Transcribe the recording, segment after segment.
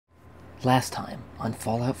Last time on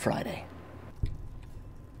Fallout Friday.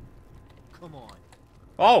 Come on.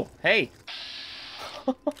 Oh, hey!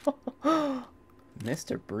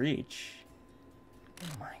 Mr. Breach.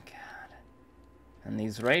 Oh my god. And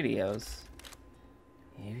these radios.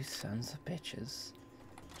 You sons of bitches.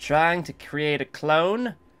 Trying to create a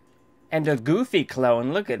clone? And a goofy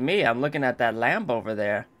clone. Look at me, I'm looking at that lamp over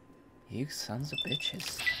there. You sons of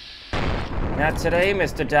bitches. Not today,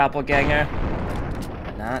 Mr. Doppelganger.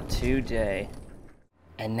 Not today.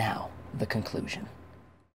 And now, the conclusion.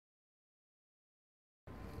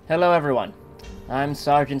 Hello everyone, I'm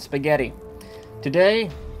Sergeant Spaghetti.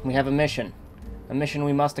 Today, we have a mission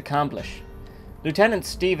we must accomplish. Lieutenant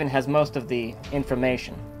Steven has most of the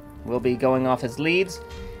information. We'll be going off his leads,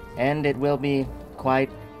 and it will be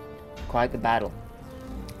quite the battle.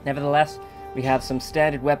 Nevertheless, we have some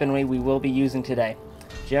standard weaponry we will be using today.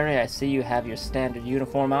 Jerry, I see you have your standard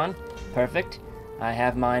uniform on. Perfect. I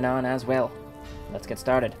have mine on as well. Let's get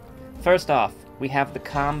started. First off, we have the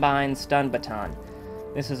Combine Stun Baton.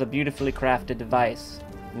 This is a beautifully crafted device.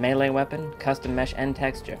 Melee weapon, custom mesh, and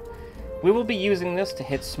texture. We will be using this to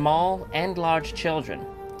hit small and large children.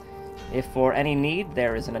 If for any need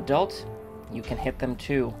there is an adult, you can hit them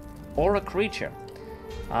too, or a creature.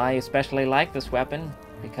 I especially like this weapon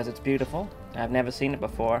because it's beautiful. I've never seen it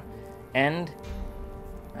before, and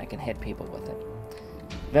I can hit people with it.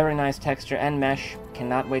 Very nice texture and mesh.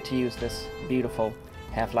 Cannot wait to use this. Beautiful.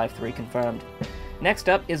 Half-Life 3 confirmed. Next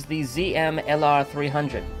up is the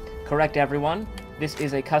ZM-LR300. Correct everyone, this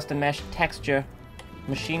is a custom mesh texture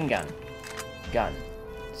machine gun.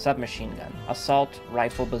 Submachine gun. Assault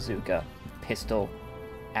rifle bazooka. Pistol.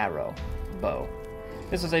 Arrow. Bow.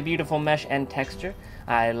 This is a beautiful mesh and texture.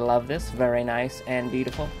 I love this. Very nice and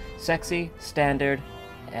beautiful. Sexy, standard,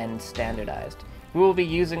 and standardized. We will be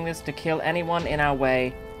using this to kill anyone in our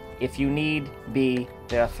way. If you need be,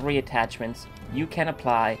 there are 3 attachments you can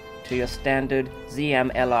apply to your standard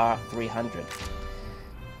ZM-LR300.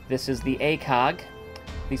 This is the ACOG,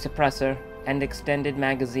 the suppressor, and extended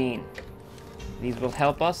magazine. These will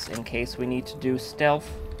help us in case we need to do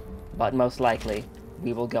stealth, but most likely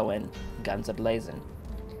we will go in guns a-blazing.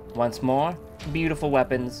 Once more, beautiful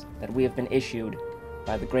weapons that we have been issued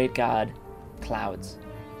by the great god, Clouds.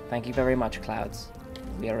 Thank you very much, Clouds.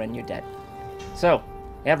 We are in your debt. So,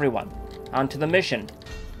 everyone, on to the mission.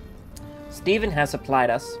 Steven has supplied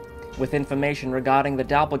us with information regarding the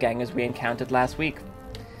doppelgangers we encountered last week.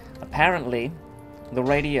 Apparently, the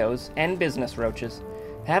radios and business roaches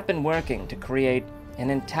have been working to create an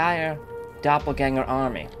entire doppelganger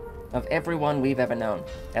army of everyone we've ever known.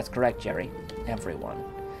 That's correct, Jerry. Everyone.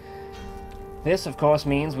 This, of course,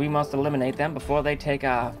 means we must eliminate them before they take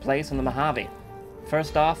our place in the Mojave.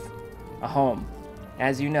 First off, a home.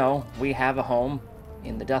 As you know, we have a home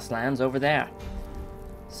in the Dustlands over there.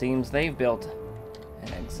 Seems they've built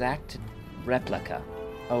an exact replica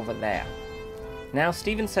over there. Now,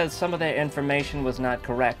 Steven says some of their information was not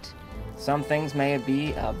correct. Some things may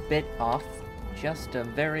be a bit off, just a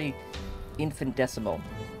very infinitesimal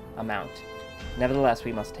amount. Nevertheless,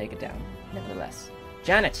 we must take it down. Nevertheless.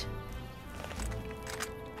 Janet!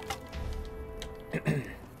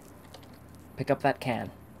 Pick up that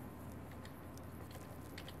can.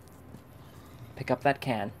 Pick up that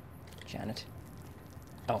can, Janet.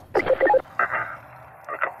 Oh, sorry. Pick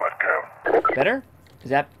up that can. Better?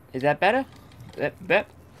 Is that better?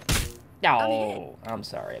 Oh, I'm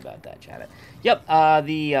sorry about that, Janet. Yep,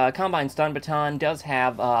 the Combine Stun Baton does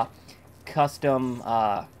have custom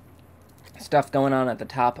stuff going on at the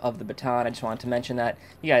top of the baton. I just wanted to mention that.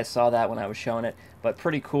 You guys saw that when I was showing it, but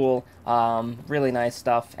pretty cool. Really nice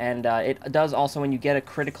stuff, and it does also, when you get a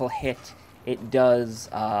critical hit, it does,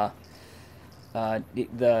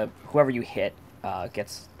 whoever you hit,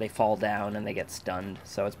 they fall down and they get stunned,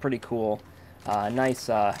 so it's pretty cool. Nice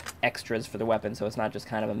extras for the weapon, so it's not just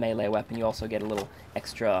kind of a melee weapon. You also get a little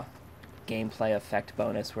extra gameplay effect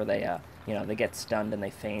bonus where they, they get stunned and they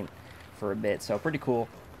faint for a bit. So pretty cool,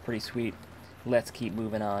 pretty sweet. Let's keep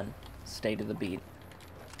moving on. Stay to the beat.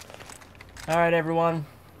 Alright, everyone.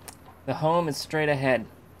 The home is straight ahead.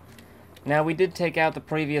 Now, we did take out the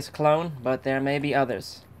previous clone, but there may be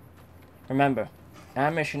others. Remember,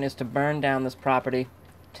 our mission is to burn down this property,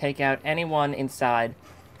 take out anyone inside,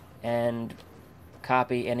 and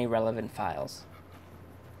copy any relevant files.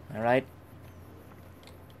 Alright?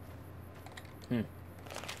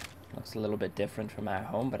 Looks a little bit different from our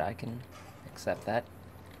home, but I can accept that.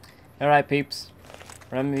 Alright, peeps.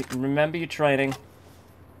 Remember your training.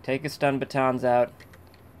 Take your stun batons out.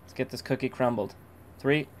 Let's get this cookie crumbled.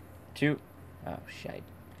 3, 2... Oh, shite.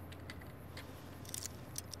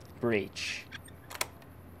 Breach.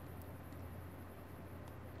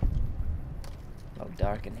 Oh,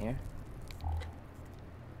 dark in here. A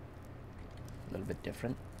little bit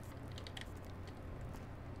different.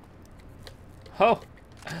 Oh!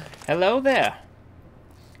 Hello there!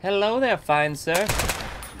 Hello there, fine sir!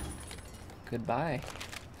 Goodbye,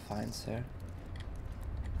 fine sir.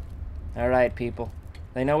 Alright, people.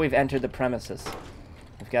 They know we've entered the premises.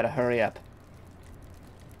 We've got to hurry up.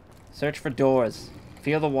 Search for doors.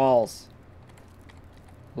 Feel the walls.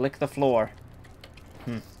 Lick the floor.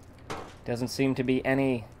 Doesn't seem to be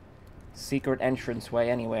any secret entranceway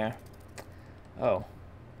anywhere. Oh.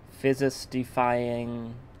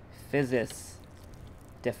 Physis-defying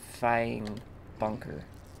bunker.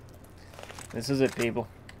 This is it, people.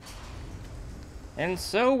 And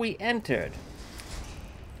so we entered.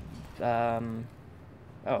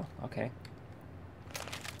 Oh, okay.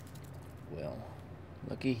 Well,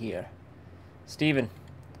 looky here. Steven,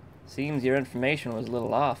 seems your information was a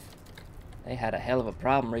little off. They had a hell of a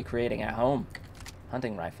problem recreating our home.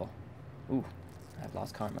 Hunting rifle. Ooh, I've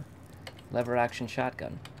lost karma. Lever action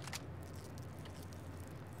shotgun.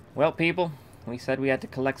 Well, people, we said we had to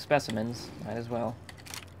collect specimens. Might as well.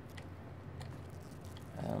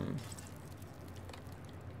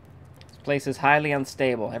 This place is highly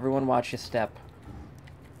unstable. Everyone watch your step.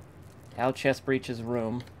 Alchestbreach's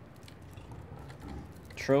room.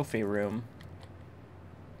 Trophy room.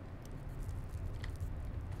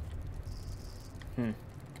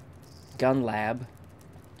 Gun lab.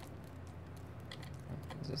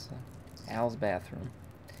 Is this Al's bathroom?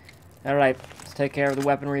 Alright, let's take care of the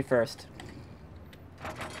weaponry first.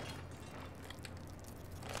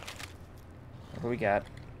 What do we got?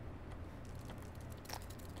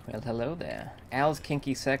 Well, hello there. Al's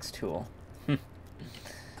kinky sex tool.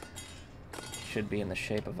 Should be in the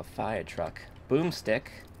shape of a fire truck. Boomstick.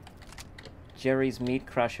 Jerry's meat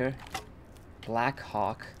crusher. Black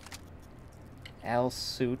Hawk. Al's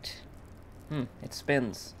suit. It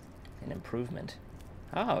spins. An improvement.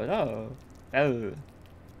 Oh, no. Oh.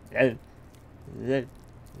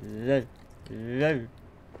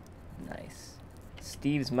 Nice.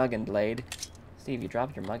 Steve's muggin blade. Steve, you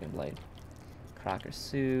dropped your muggin blade. Crocker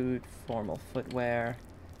suit. Formal footwear.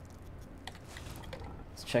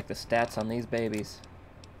 Let's check the stats on these babies.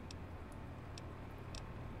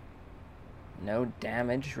 No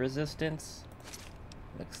damage resistance.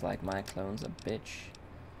 Looks like my clone's a bitch.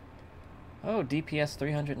 Oh, DPS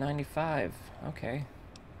 395. Okay.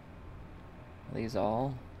 Are these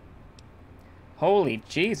all? Holy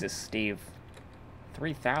Jesus, Steve.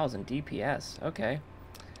 3,000 DPS. Okay.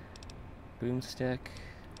 Boomstick.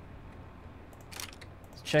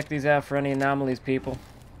 Let's check these out for any anomalies, people.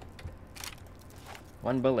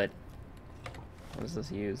 One bullet. What does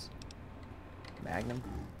this use? Magnum?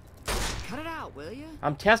 Cut it out, will you?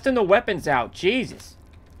 I'm testing the weapons out. Jesus.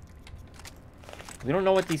 We don't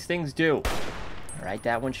know what these things do. Alright,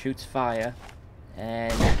 that one shoots fire.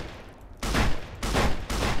 And...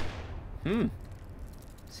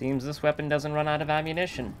 Seems this weapon doesn't run out of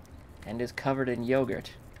ammunition. And is covered in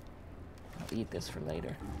yogurt. I'll eat this for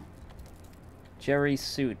later. Jerry's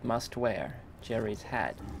suit must wear. Jerry's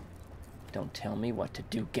hat. Don't tell me what to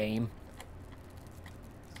do, game.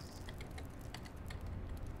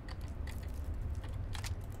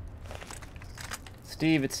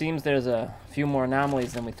 Steve, it seems there's a few more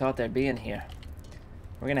anomalies than we thought there'd be in here.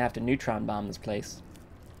 We're gonna have to neutron bomb this place.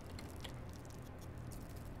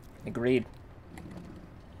 Agreed.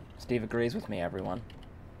 Steve agrees with me, everyone.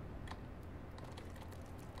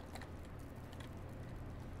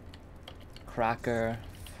 Crocker,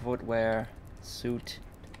 footwear, suit.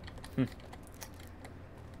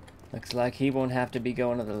 Looks like he won't have to be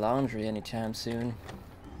going to the laundry anytime soon.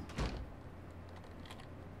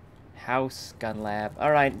 House, gun lab.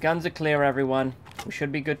 Alright, guns are clear, everyone. We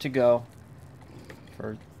should be good to go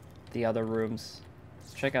for the other rooms.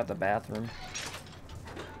 Let's check out the bathroom.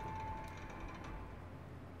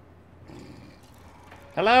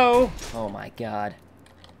 Hello? Oh my god.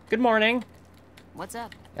 Good morning. What's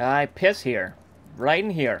up? I piss here. Right in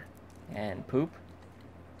here. And poop.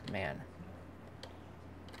 Man.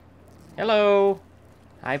 Hello.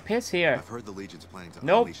 I piss here. I've heard the Legion's planning to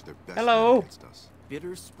unleash their best Hello. men against us.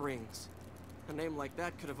 Bitter Springs. A name like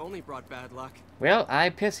that could have only brought bad luck. Well, I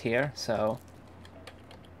piss here, so...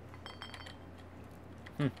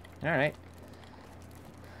 Alright.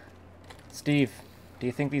 Steve, do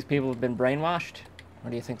you think these people have been brainwashed? Or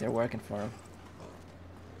do you think they're working for him?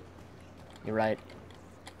 You're right.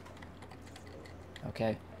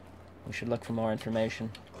 Okay. We should look for more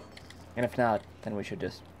information. And if not, then we should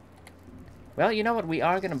just... Well, you know what? We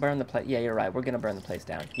are going to burn the place... Yeah, you're right. We're going to burn the place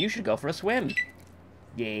down. You should go for a swim.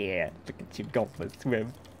 Yeah. Look at you go for a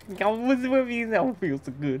swim. Go for a swim. You know, it feels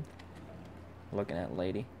so good. looking at,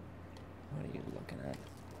 lady? What are you looking at?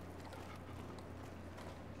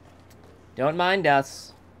 Don't mind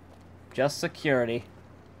us. Just security.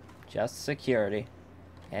 Just security.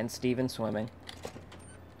 And Steven swimming.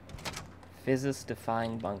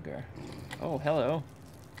 Physis-defying bunker. Oh, hello.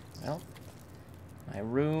 Well, my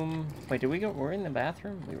room... Wait, did we go... We're in the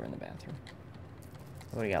bathroom? We were in the bathroom.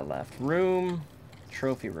 What do we got left? Room.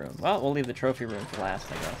 Trophy room. Well, we'll leave the trophy room for last,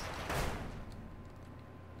 I guess.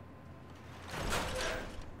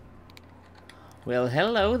 Well,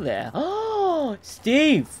 hello there. Oh,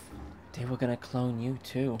 Steve! They were gonna clone you,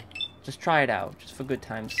 too. Just try it out, just for good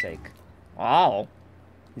time's sake. Oh!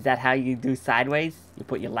 Is that how you do sideways? You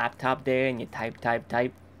put your laptop there and you type. Yeah,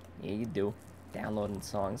 you do. Downloading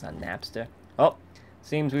songs on Napster. Oh!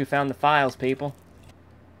 Seems we found the files, people.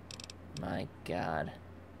 My God.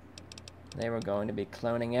 They were going to be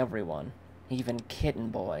cloning everyone. Even Kitten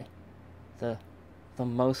Boy. The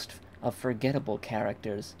most of forgettable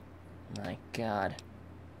characters. My God.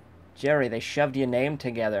 Jerry, they shoved your name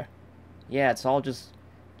together. Yeah, it's all just...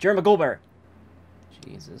 Jerry McGoolberry!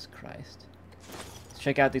 Jesus Christ. Let's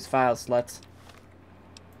check out these files, sluts.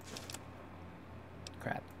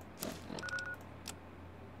 Crap.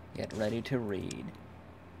 Get ready to read.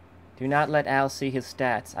 Do not let Al see his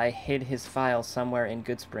stats. I hid his file somewhere in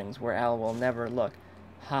Goodsprings where Al will never look.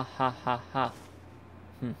 Ha ha ha ha.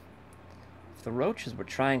 If the roaches were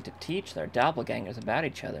trying to teach their doppelgangers about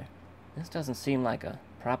each other, this doesn't seem like a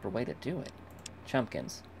proper way to do it.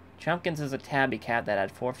 Chumpkins. Chumpkins is a tabby cat that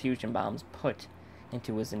had 4 fusion bombs put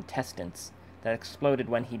into his intestines that exploded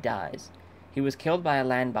when he dies. He was killed by a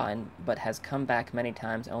landmine, but has come back many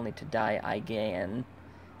times only to die again.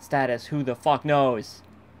 Status, who the fuck knows?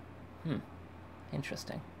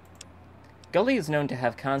 Interesting. Gully is known to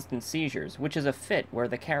have constant seizures, which is a fit where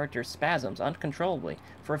the character spasms uncontrollably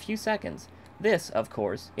for a few seconds. This, of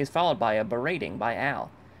course, is followed by a berating by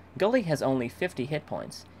Al. Gully has only 50 hit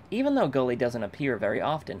points. Even though Gully doesn't appear very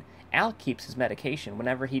often, Al keeps his medication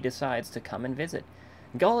whenever he decides to come and visit.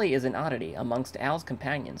 Gully is an oddity amongst Al's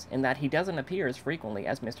companions in that he doesn't appear as frequently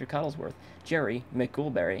as Mr. Cuddlesworth, Jerry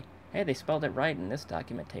McGoolberry. Hey, they spelled it right in this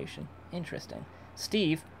documentation. Interesting.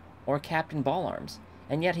 Steve, or Captain Ballarms,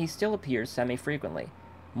 and yet he still appears semi-frequently,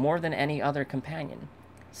 more than any other companion.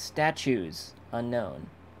 Statues unknown.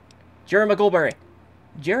 Jerry McGoolberry!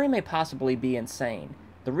 Jerry may possibly be insane.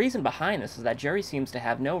 The reason behind this is that Jerry seems to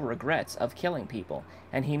have no regrets of killing people,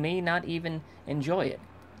 and he may not even enjoy it.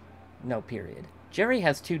 No period. Jerry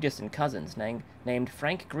has 2 distant cousins named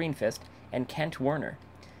Frank Greenfist and Kent Werner.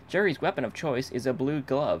 Jerry's weapon of choice is a blue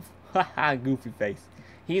glove. Haha, goofy face.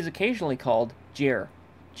 He is occasionally called Jer.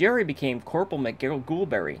 Jerry became Corporal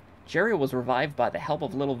McGoolberry. Jerry was revived by the help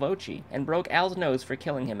of Little Voci and broke Al's nose for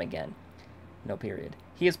killing him again. No period.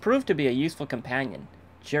 He has proved to be a useful companion.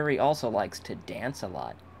 Jerry also likes to dance a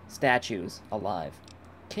lot. Statues alive.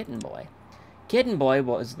 Kitten Boy. Kitten Boy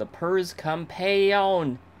was the Purr's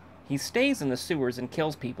companion. He stays in the sewers and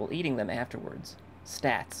kills people, eating them afterwards.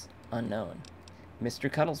 Stats unknown. Mr.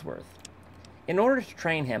 Cuddlesworth. In order to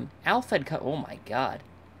train him, Al fed oh my God.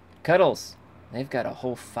 Cuddles. They've got a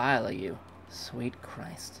whole file of you. Sweet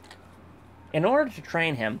Christ. In order to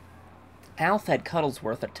train him, Al fed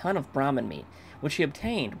Cuddlesworth a ton of Brahmin meat, which he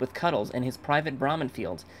obtained with Cuddles in his private Brahmin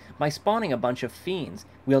fields by spawning a bunch of fiends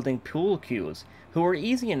wielding pool cues who were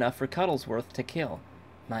easy enough for Cuddlesworth to kill.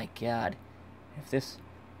 My God. If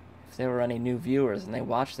there were any new viewers and they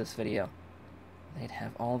watched this video, they'd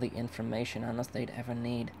have all the information on us they'd ever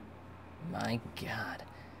need. My God.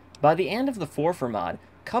 By the end of the Forfer mod,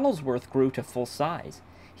 Cuddlesworth grew to full size.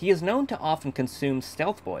 He is known to often consume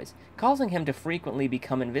stealth boys, causing him to frequently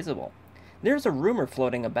become invisible. There's a rumor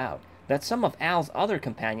floating about that some of Al's other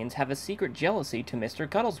companions have a secret jealousy to Mr.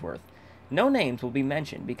 Cuddlesworth. No names will be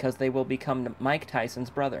mentioned because they will become Mike Tyson's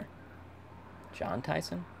brother. John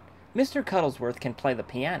Tyson? Mr. Cuddlesworth can play the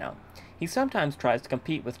piano. He sometimes tries to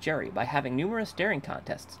compete with Jerry by having numerous staring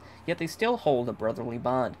contests, yet they still hold a brotherly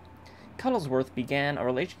bond. Cuddlesworth began a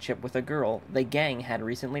relationship with a girl the gang had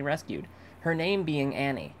recently rescued, her name being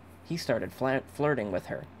Annie. He started flirting with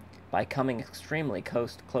her by coming extremely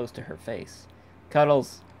close to her face.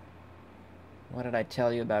 Cuddles. What did I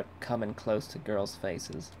tell you about coming close to girls'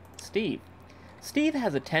 faces? Steve. Steve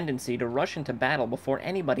has a tendency to rush into battle before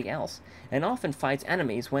anybody else, and often fights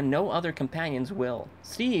enemies when no other companions will.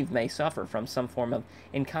 Steve may suffer from some form of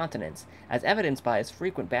incontinence, as evidenced by his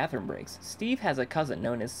frequent bathroom breaks. Steve has a cousin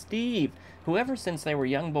known as Steve, who ever since they were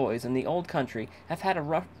young boys in the old country have had a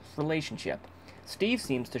rough relationship. Steve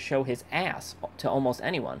seems to show his ass to almost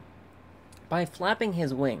anyone. By flapping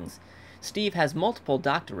his wings, Steve has multiple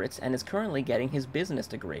doctorates and is currently getting his business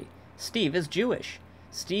degree. Steve is Jewish.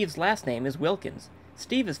 Steve's last name is Wilkins.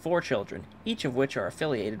 Steve has 4 children, each of which are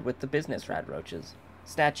affiliated with the business Radroaches.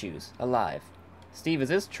 Statues, alive. Steve, is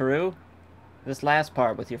this true? This last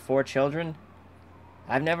part with your 4 children?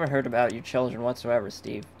 I've never heard about your children whatsoever,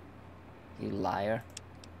 Steve. You liar.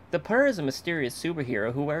 The Purr is a mysterious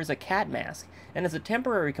superhero who wears a cat mask and is a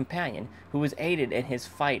temporary companion who was aided in his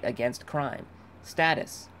fight against crime.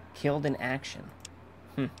 Status, killed in action.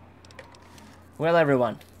 Well,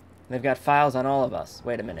 everyone, they've got files on all of us.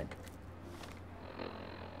 Wait a minute.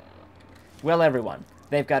 Well, everyone,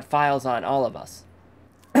 they've got files on all of us.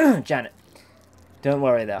 Janet, don't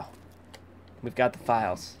worry, though. We've got the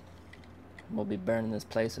files. We'll be burning this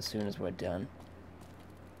place as soon as we're done.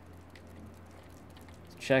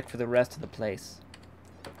 Check for the rest of the place.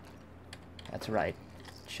 That's right.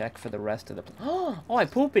 Check for the rest of the place. Oh, I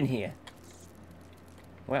poop in here.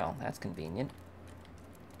 Well, that's convenient.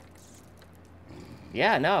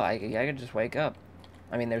 Yeah, no, I could just wake up.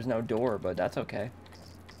 I mean, there's no door, but that's okay.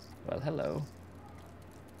 Well, hello.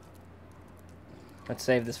 Let's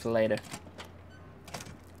save this for later.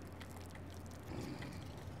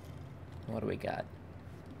 What do we got?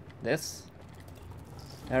 This?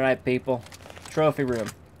 Alright, people. Trophy room.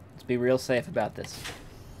 Let's be real safe about this.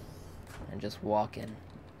 And just walk in.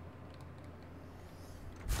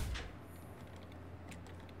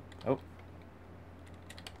 Oh.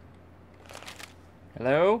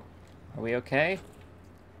 Hello? Are we okay?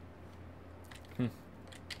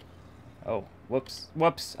 Oh, whoops.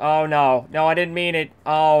 Whoops. Oh, no. No, I didn't mean it.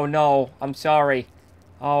 Oh, no. I'm sorry.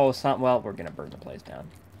 Oh, well, we're gonna burn the place down.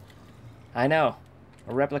 I know.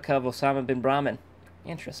 A replica of Osama bin Brahman.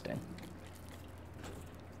 Interesting.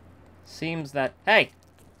 Seems that... Hey!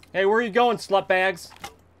 Hey, where are you going, slutbags?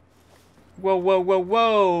 Whoa, whoa, whoa,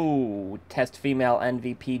 whoa! Test female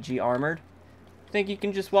NVPG armored. Think you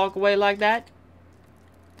can just walk away like that?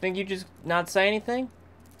 Think you just not say anything?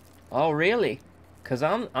 Oh, really? 'Cause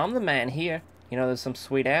I'm the man here. You know, there's some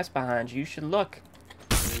sweet ass behind you. You should look.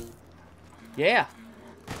 Yeah.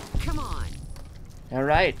 Come on. All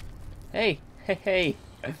right. Hey, hey, hey.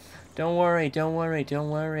 Don't worry, don't worry, don't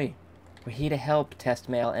worry. We're here to help, Test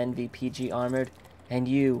Male NVPG Armored. And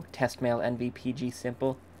you, Test Male NVPG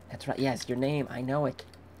Simple. That's right, yes, your name, I know it.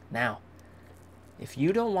 Now, if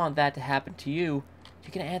you don't want that to happen to you,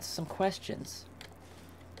 you can answer some questions.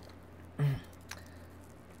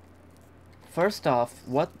 First off,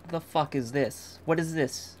 what the fuck is this? What is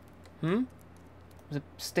this? Is it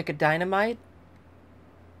a stick of dynamite?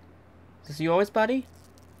 Is this yours, buddy?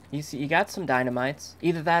 You got some dynamites.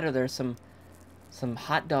 Either that or there's some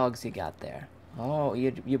hot dogs you got there. Oh,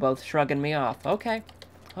 you both shrugging me off. Okay.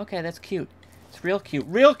 Okay, that's cute. It's real cute.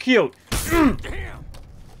 Real cute!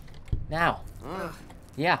 Now.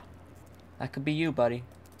 Yeah. That could be you, buddy.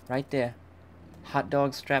 Right there. Hot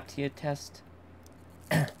dog strapped to your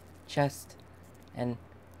chest. And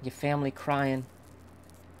your family crying.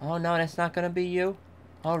 Oh, no, that's not gonna be you?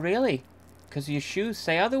 Oh, really? 'Cause your shoes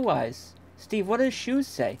say otherwise. Steve, what does shoes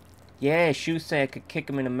say? Yeah, shoes say I could kick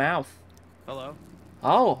him in the mouth. Hello?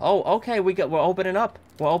 Oh, okay, we're opening up.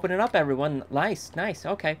 We're opening up, everyone. Nice, nice,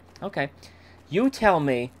 okay. You tell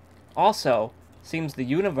me, also, seems the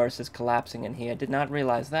universe is collapsing in here. Did not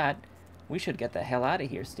realize that. We should get the hell out of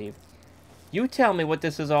here, Steve. You tell me what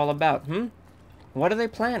this is all about, What are they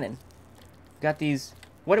planning? Got these...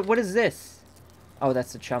 What is this? Oh,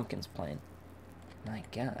 that's the Chumpkins plane. My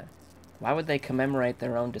God. Why would they commemorate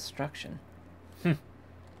their own destruction?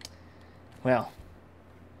 Well,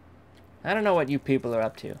 I don't know what you people are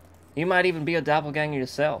up to. You might even be a doppelganger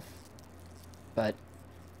yourself. But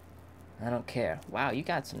I don't care. Wow, you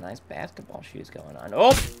got some nice basketball shoes going on.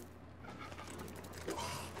 Oh!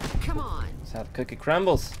 Come on. Let's have cookie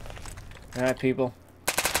crumbles. Alright, people.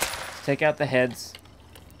 Let's take out the heads.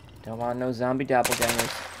 Don't want no zombie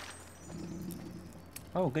doppelgangers.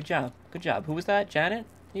 Oh, good job. Good job. Who was that? Janet?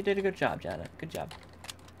 You did a good job, Janet. Good job.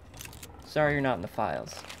 Sorry you're not in the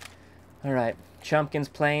files. Alright.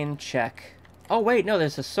 Chumpkins plane, check. Oh, wait, no,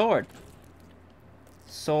 there's a sword.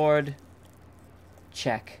 Sword,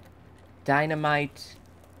 check. Dynamite,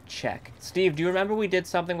 check. Steve, do you remember we did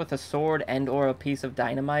something with a sword and or a piece of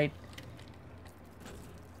dynamite?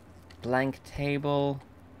 Blank table.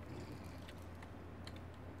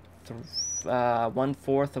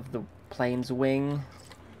 1/4 of the plane's wing.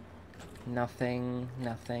 Nothing.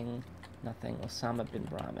 Osama bin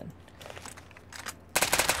Brahman.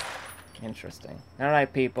 Interesting.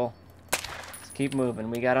 Alright, people. Let's keep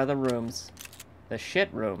moving. We got other rooms. The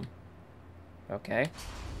shit room. Okay.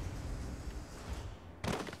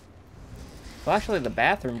 Well, actually, the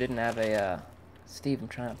bathroom didn't have a, Steve, I'm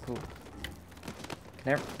trying to poop.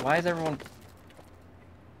 Why is everyone...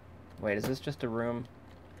 Wait, is this just a room?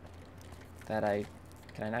 that I...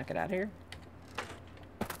 Can I not get out of here?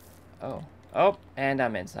 Oh. Oh, and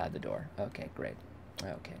I'm inside the door. Okay, great.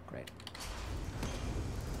 Okay, great.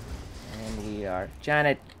 And we are...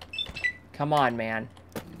 Janet! Come on, man.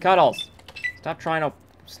 Cuddles! Stop trying to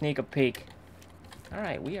sneak a peek.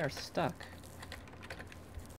 Alright, we are stuck.